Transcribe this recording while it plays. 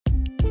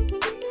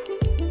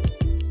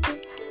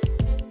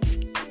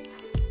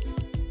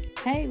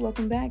Hey,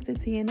 welcome back to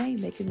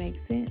TNA Make It Make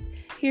Sense.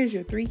 Here's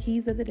your 3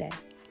 keys of the day.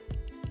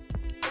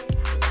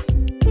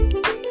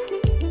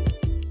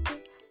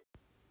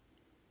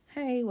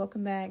 Hey,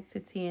 welcome back to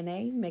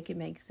TNA Make It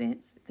Make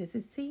Sense. This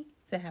is T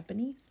to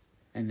Happiness.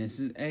 And this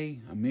is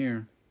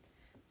Amir.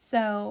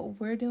 So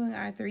we're doing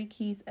our 3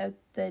 keys of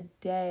the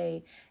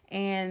day.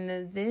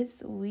 And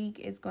this week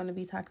is going to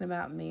be talking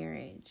about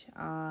marriage.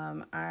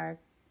 Our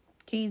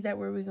keys that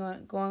we're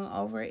going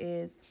over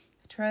is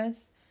trust,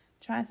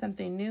 try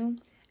something new,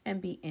 and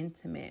be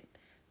intimate.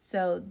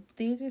 So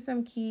these are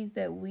some keys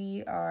that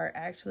we are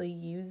actually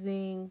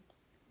using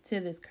to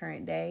this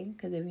current day.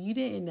 Because if you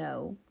didn't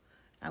know,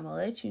 I'm going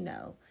to let you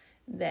know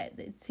that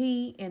the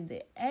T and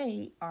the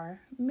A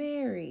are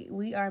married.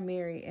 We are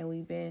married, and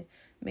we've been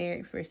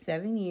married for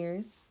 7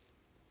 years.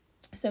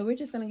 So we're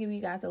just going to give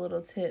you guys a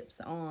little tips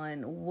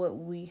on what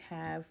we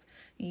have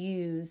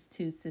used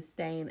to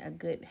sustain a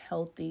good,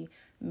 healthy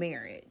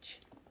marriage.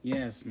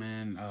 Yes,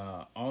 man.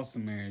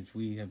 Awesome marriage.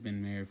 We have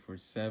been married for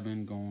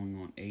 7, going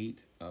on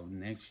 8 of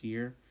next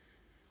year.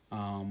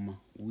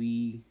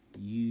 We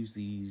use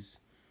these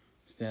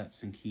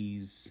steps and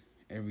keys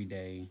every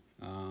day.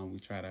 We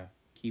try to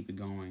keep it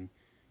going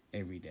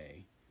every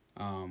day.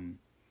 I'm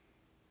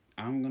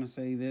going to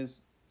say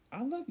this.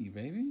 I love you,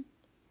 baby.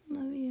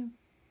 Love you.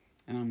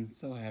 And I'm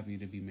so happy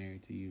to be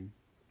married to you.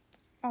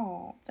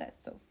 Oh,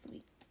 that's so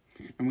sweet.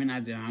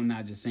 I'm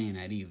not just saying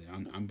that either.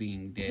 I'm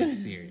being dead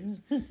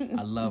serious.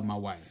 I love my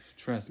wife.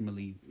 Trust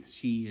me,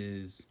 she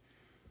is,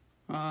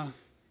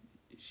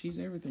 she's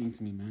everything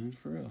to me, man.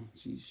 For real.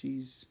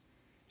 She's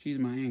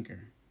my anchor.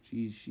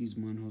 She's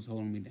one who's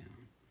holding me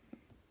down.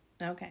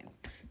 Okay,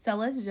 so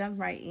let's jump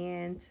right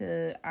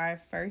into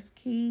our first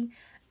key.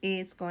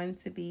 It's going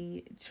to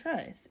be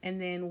trust,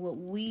 and then what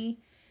we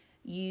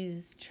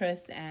use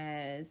trust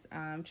as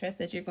trust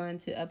that you're going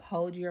to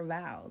uphold your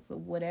vows.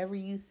 Whatever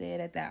you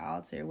said at that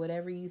altar,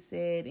 whatever you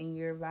said in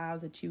your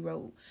vows that you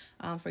wrote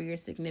for your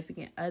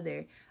significant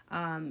other,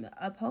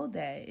 uphold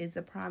that. It's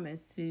a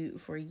promise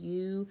for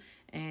you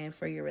and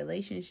for your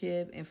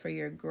relationship and for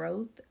your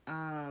growth.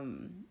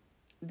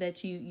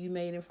 That you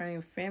made in front of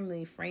your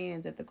family,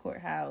 friends, at the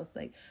courthouse,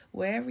 like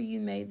wherever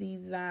you made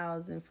these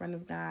vows in front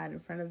of God, in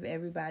front of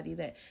everybody,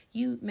 that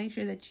you make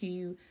sure that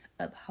you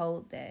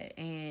uphold that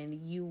and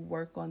you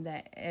work on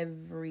that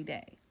every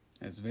day.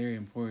 That's very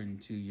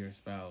important to your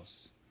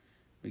spouse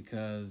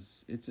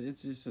because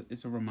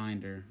it's a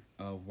reminder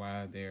of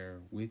why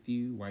they're with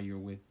you, why you're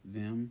with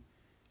them.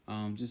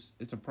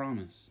 It's a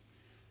promise,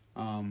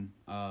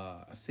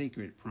 a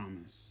sacred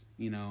promise.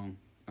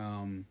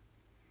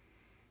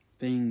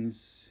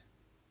 Things,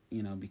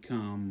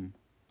 become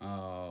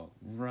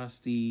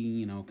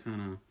rusty,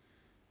 kind of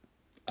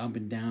up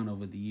and down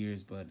over the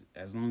years. But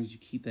as long as you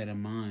keep that in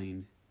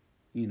mind,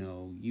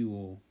 you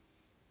will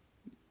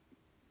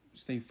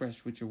stay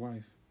fresh with your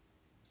wife,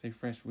 stay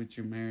fresh with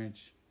your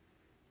marriage,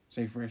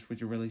 stay fresh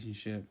with your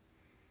relationship,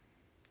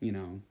 keep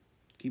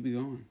it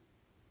going.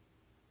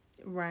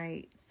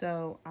 Right.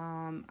 So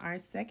our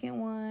second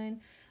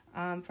one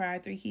for our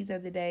 3 keys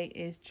of the day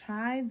is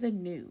try the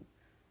new.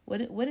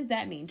 What does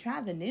that mean?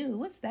 Try the new.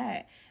 What's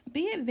that?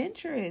 Be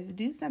adventurous.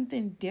 Do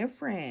something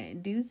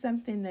different. Do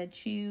something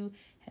that you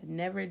have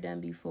never done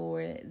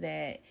before,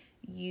 that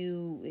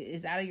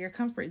is out of your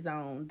comfort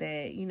zone.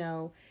 That,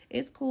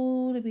 it's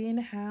cool to be in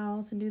the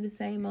house and do the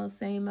same old,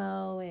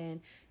 and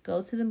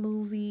go to the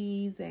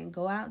movies and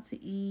go out to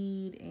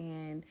eat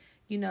and,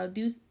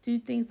 do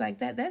things like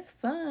that. That's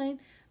fun.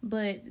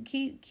 But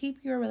keep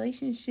your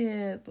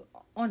relationship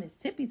on its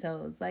tippy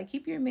toes. Like,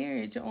 keep your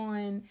marriage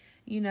on,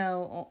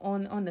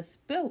 on the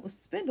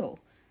spindle.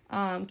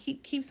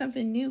 Keep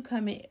something new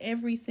coming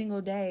every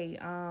single day.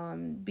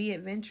 Be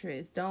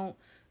adventurous. Don't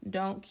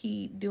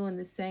keep doing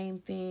the same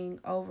thing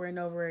over and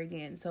over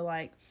again. So,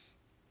 like,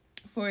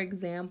 for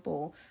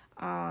example,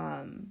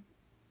 my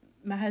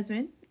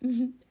husband,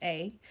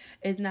 A,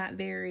 is not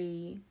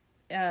very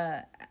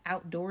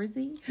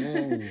outdoorsy.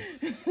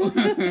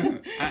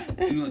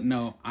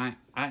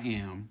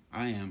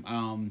 I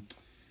am.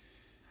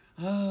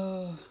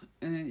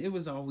 And it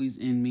was always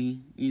in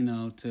me,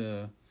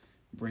 to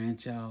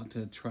branch out,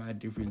 to try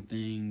different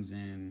things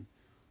and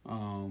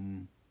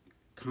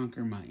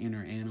conquer my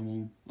inner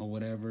animal or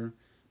whatever.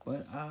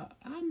 But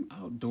I'm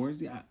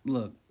outdoorsy.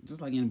 Look,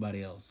 just like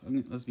anybody else.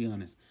 Let's be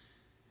honest.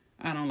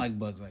 I don't like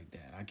bugs like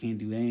that. I can't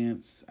do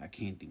ants. I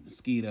can't do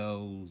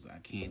mosquitoes. I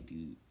can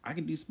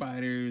do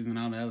spiders and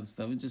all that other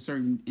stuff. It's just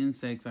certain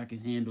insects I can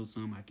handle,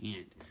 some I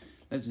can't.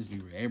 Let's just be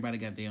real. Everybody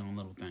got their own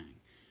little thing.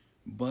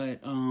 But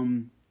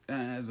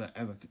as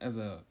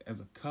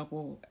a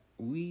couple,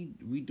 we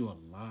do a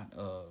lot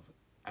of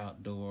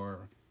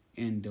outdoor,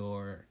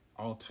 indoor,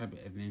 all type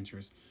of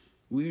adventures.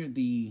 We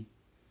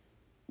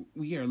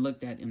are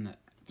looked at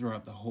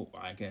throughout the whole,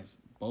 I guess,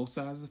 both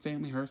sides of the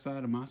family, her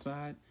side and my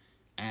side,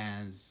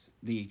 as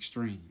the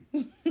extreme.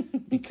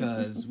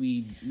 Because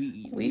we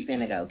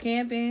finna go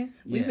camping.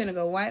 We Yes. finna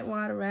go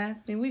whitewater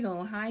rafting. We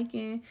going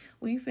hiking.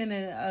 We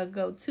finna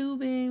go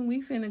tubing.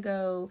 We finna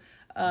go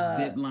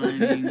zip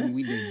lining.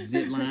 We did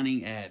zip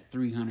lining at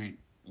 300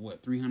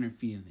 300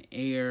 feet in the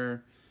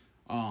air.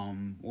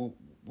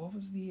 What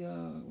was the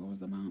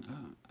mount?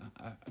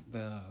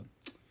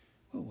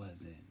 What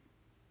was it?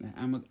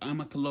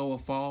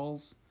 Amicaloa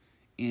Falls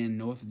in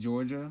North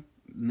Georgia,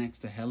 next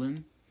to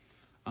Helen.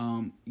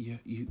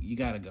 You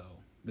gotta go.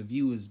 The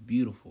view is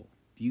beautiful,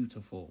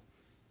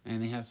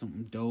 and they have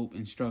some dope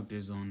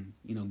instructors on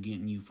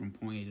getting you from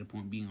point A to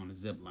point B on a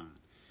zip line.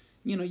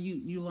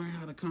 You learn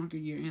how to conquer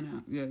your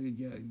inner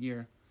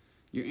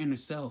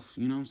self.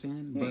 You know what I'm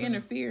saying? Your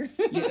inner fear.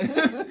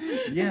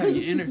 Yeah,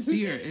 your inner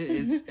fear.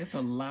 It's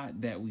a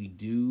lot that we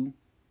do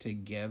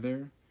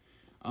together.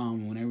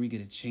 Whenever we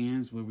get a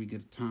chance, where we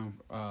get time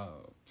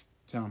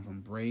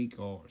from break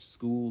or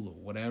school or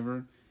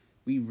whatever,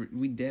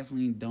 we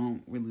definitely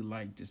don't really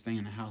like to stay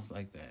in a house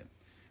like that.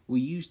 We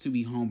used to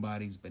be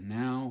homebodies, but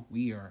now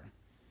we're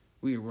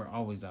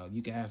always out.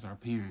 You can ask our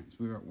parents.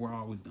 We're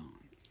always gone.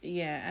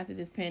 Yeah, after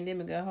this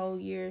pandemic, a whole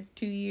year,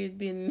 2 years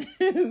being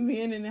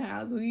in the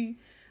house, we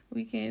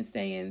can't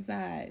stay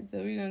inside. So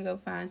we're gonna go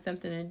find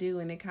something to do,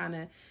 and it kind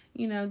of,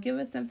 give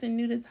us something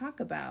new to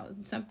talk about,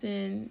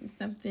 something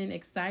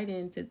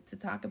exciting to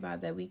talk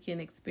about that we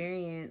can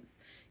experience,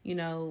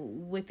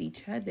 with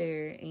each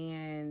other,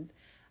 and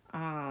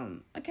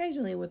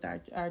occasionally with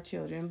our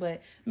children,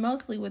 but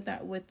mostly with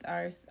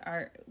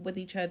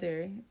each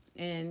other,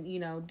 and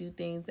do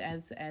things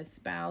as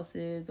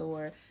spouses,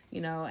 or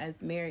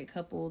as married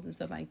couples and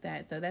stuff like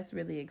that. So that's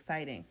really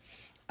exciting.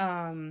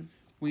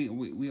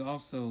 We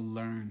also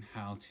learn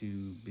how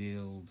to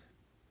build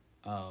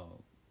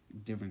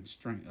different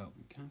strength.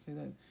 Can I say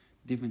that?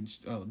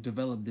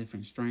 Develop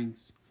different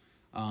strengths.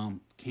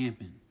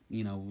 Camping.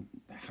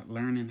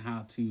 Learning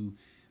how to.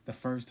 The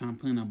first time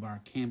putting up our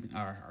tent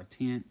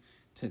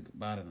took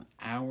about an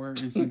hour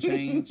and some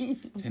change.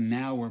 To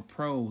now we're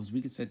pros.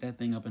 We could set that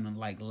thing up in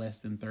less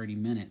than 30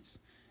 minutes.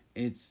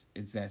 It's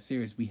that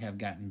serious. We have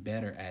gotten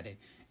better at it,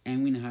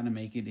 and we know how to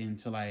make it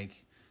into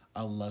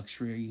a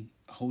luxury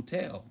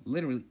hotel,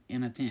 literally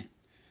in a tent.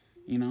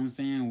 You know what I'm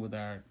saying? With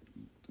our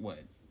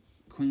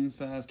queen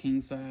size, king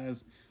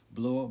size,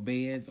 blow up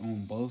beds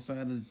on both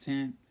sides of the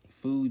tent,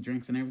 food,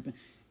 drinks, and everything.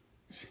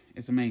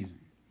 It's amazing.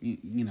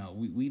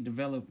 We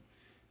develop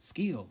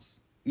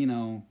skills,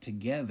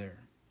 together,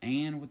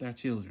 and with our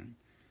children.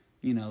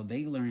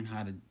 They learn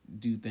how to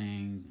do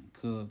things,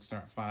 cook,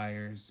 start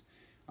fires,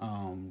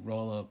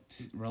 roll up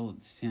the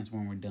tents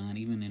when we're done,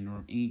 even in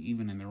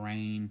the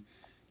rain.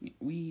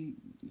 We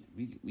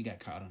got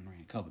caught in the rain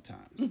a couple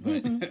times,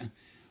 but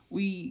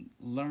we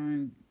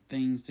learn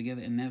things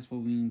together, and that's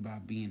what we mean by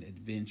being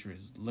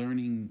adventurous,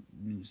 learning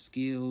new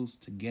skills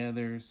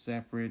together,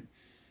 separate.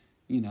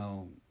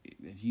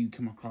 If you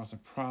come across a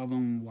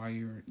problem while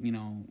you're,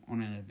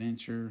 on an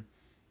adventure,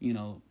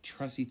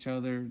 trust each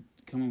other,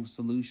 come up with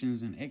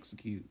solutions, and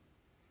execute.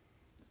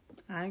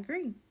 I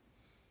agree.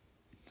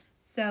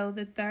 So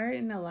the third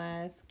and the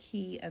last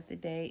key of the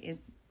day is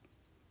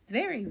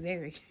very,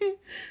 very,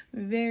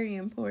 very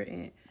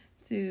important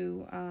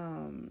to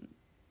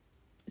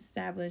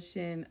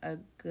establishing a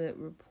good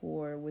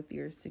rapport with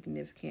your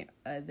significant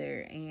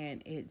other,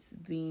 and it's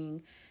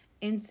being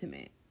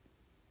intimate.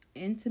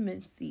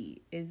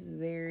 Intimacy is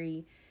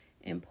very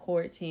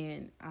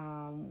important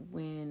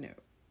when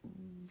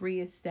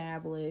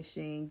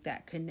reestablishing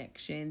that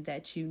connection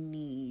that you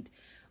need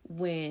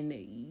when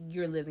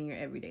you're living your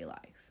everyday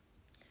life.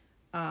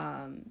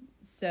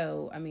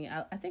 So,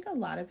 I think a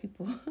lot of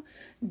people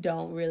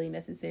don't really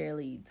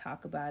necessarily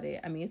talk about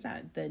it. It's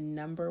not the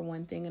number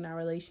one thing in our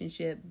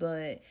relationship,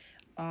 but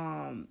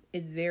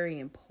it's very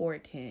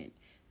important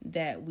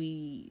that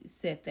we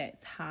set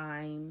that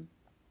time,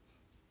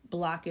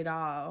 block it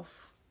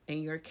off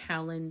in your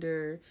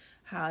calendar,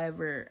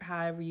 however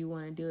you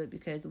want to do it,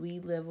 because we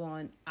live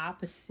on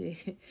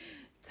opposite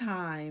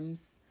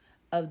times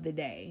of the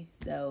day.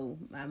 So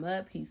I'm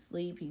up, he's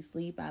sleep,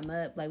 I'm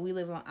up. We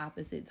live on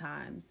opposite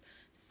times.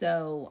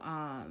 So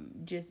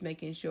just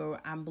making sure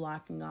I'm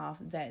blocking off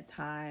that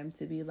time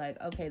to be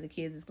okay, the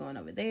kids is going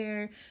over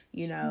there,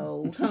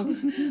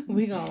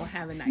 we're gonna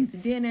have a nice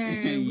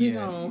dinner, we're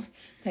gonna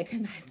take a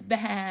nice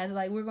bath,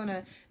 we're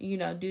gonna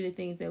do the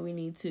things that we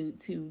need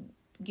to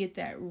get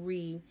that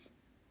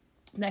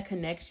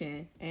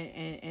connection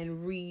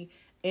and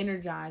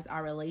re-energize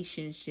our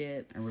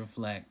relationship and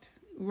reflect.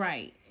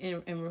 Right.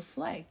 And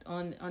reflect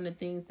on the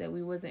things that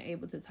we wasn't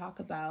able to talk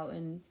about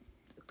in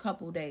a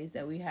couple days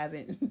that we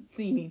haven't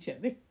seen each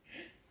other.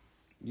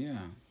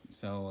 Yeah.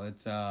 So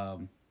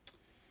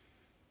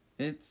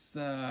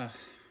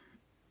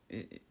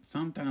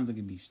sometimes it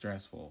can be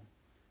stressful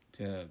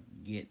to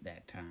get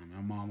that time.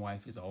 My mom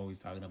wife is always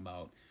talking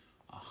about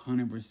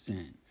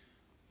 100%.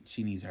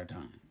 She needs her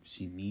time.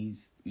 She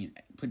needs,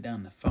 put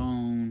down the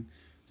phone,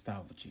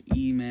 stop with your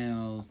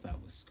emails,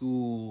 stop with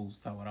school,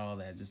 stop with all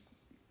that. Just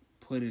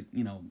put it,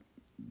 in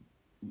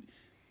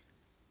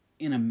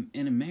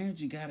a marriage,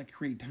 you gotta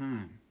create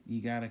time.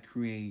 You gotta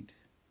create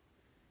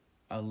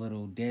a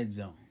little dead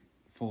zone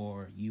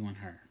for you and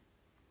her.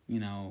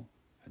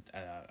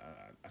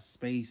 A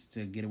space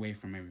to get away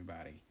from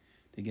everybody,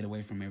 to get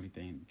away from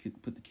everything.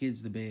 Put the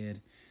kids to bed.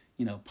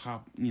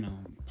 pop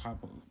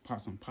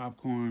some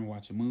popcorn,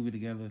 watch a movie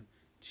together,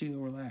 chill,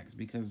 relax.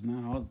 Because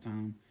not all the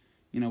time,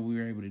 we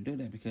were able to do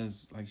that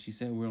because, like she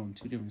said, we're on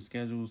 2 different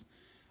schedules.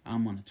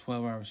 I'm on a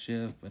 12-hour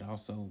shift, but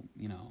also,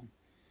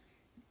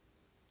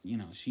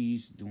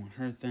 she's doing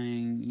her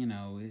thing.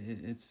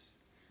 It's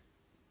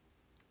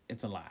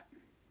a lot.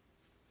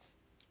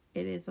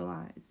 It is a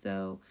lot.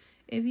 So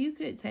if you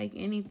could take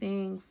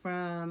anything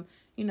from,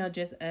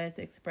 just us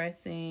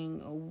expressing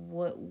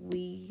what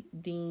we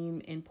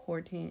deem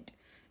important,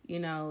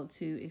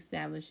 to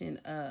establishing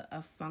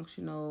a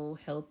functional,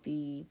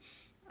 healthy,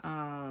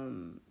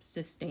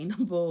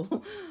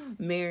 sustainable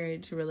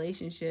marriage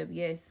relationship.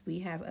 Yes, we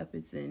have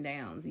ups and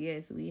downs.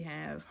 Yes, we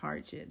have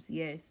hardships.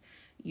 Yes,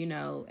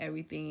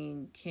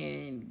 everything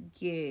can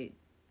get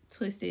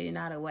twisted and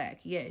out of whack.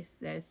 Yes,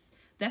 that's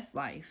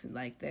life.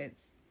 Like,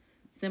 that's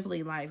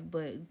simply life.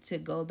 But to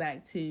go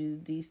back to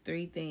these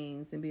 3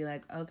 things and be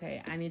like,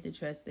 okay, I need to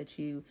trust that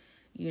you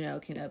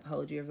can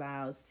uphold your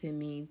vows to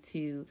me,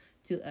 to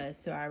us,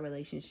 to our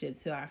relationship,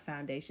 to our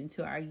foundation,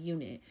 to our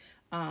unit.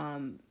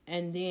 And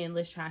then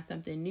let's try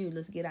something new.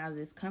 Let's get out of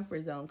this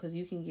comfort zone, because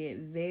you can get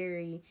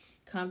very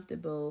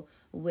comfortable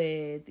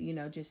with,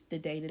 just the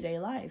day-to-day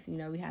life.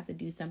 We have to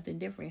do something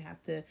different.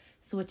 Have to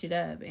switch it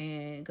up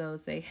and go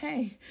say,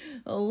 hey,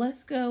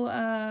 let's go,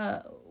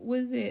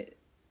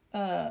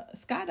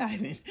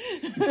 skydiving.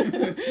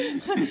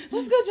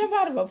 Let's go jump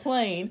out of a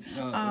plane.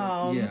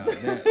 All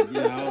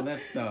that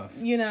stuff.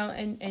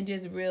 And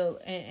just real,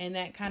 and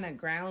that kind of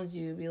grounds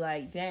you. Be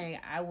like, dang,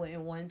 I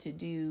wouldn't want to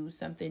do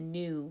something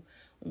new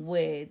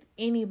with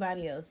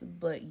anybody else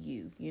but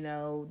you.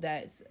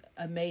 That's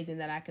amazing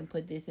that I can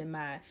put this in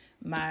my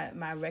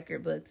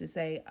record book to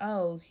say,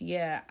 oh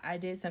yeah, I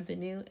did something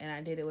new, and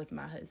I did it with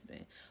my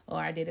husband, or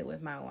I did it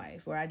with my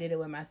wife, or I did it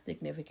with my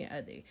significant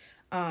other.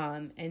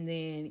 And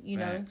then,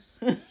 Facts.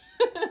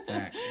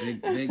 Facts.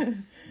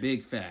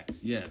 Big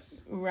facts.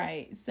 Yes.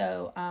 Right.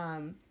 So,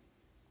 and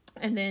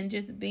then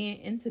just being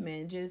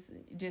intimate, just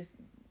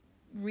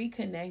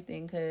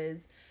reconnecting,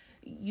 because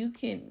you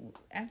can,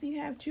 after you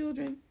have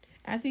children,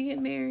 after you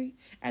get married,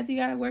 after you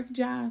got to work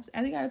jobs,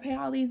 after you got to pay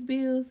all these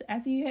bills,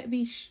 after you have to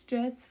be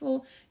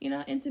stressful,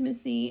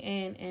 intimacy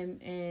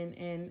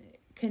and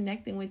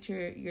connecting with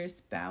your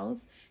spouse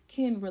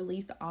can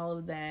release all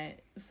of that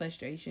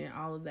frustration,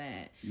 all of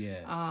that.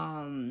 Yes.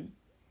 all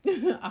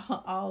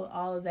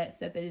of that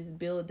stuff that is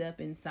built up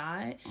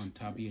inside. On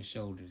top of your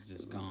shoulders,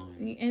 just gone.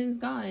 And it's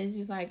gone. It's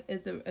just like,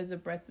 it's a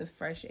breath of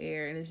fresh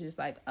air, and it's just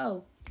like,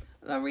 oh,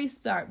 a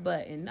restart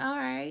button. All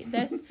right,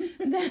 that's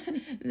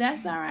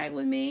all right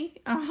with me.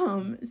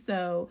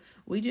 So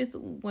we just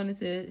wanted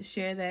to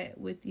share that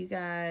with you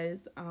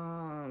guys.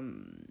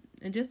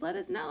 And just let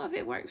us know if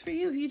it works for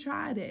you, if you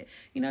tried it.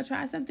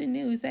 Try something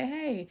new. Say,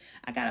 hey,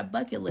 I got a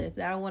bucket list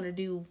that I want to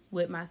do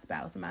with my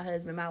spouse, my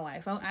husband, my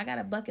wife. I got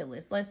a bucket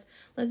list. Let's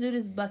do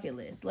this bucket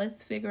list.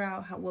 Let's figure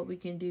out what we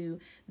can do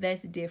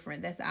that's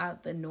different, that's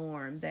out the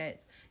norm,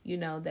 that's,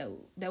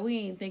 that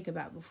we didn't think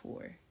about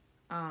before.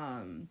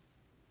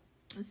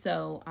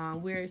 So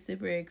we're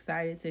super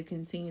excited to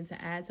continue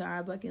to add to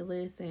our bucket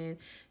list, and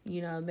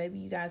maybe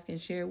you guys can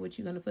share what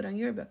you're going to put on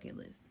your bucket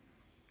list.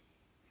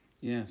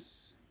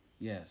 Yes,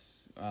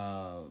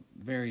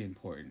 very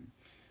important.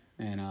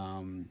 And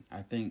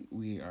I think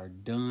we are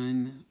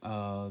done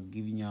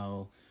giving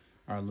y'all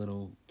our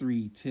little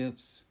 3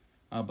 tips.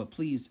 But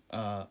please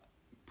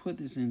put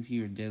this into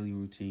your daily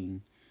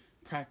routine.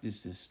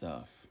 Practice this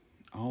stuff.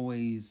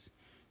 Always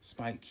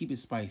keep it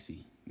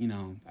spicy.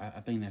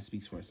 I think that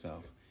speaks for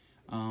itself.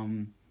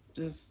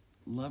 Just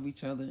love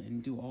each other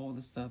and do all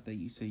the stuff that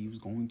you say you was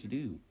going to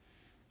do.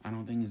 I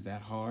don't think it's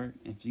that hard.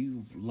 If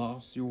you've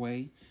lost your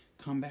way,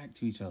 come back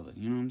to each other.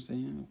 You know what I'm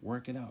saying?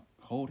 Work it out.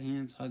 Hold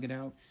hands, hug it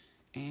out,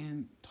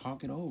 and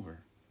talk it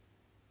over.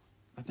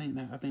 I think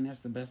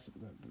that's the best.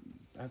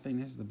 I think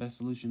that's the best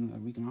solution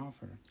that we can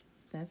offer.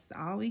 That's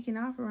all we can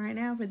offer right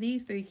now for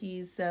these 3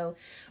 keys. So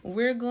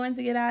we're going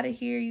to get out of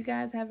here. You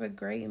guys have a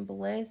great and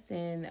blessed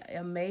and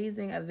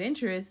amazing,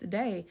 adventurous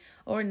day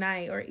or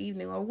night or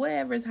evening or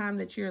whatever time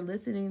that you're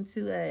listening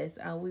to us.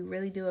 We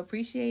really do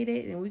appreciate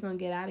it, and we're going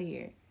to get out of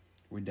here.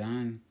 We're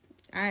done.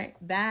 All right.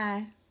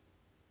 Bye.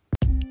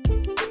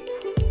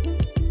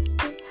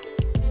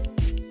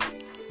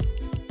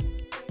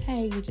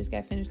 Hey, you just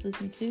got finished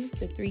listening to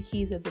the 3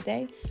 keys of the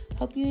day.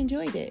 Hope you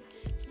enjoyed it.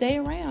 Stay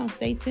around,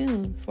 stay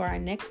tuned for our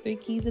next 3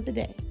 keys of the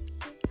day.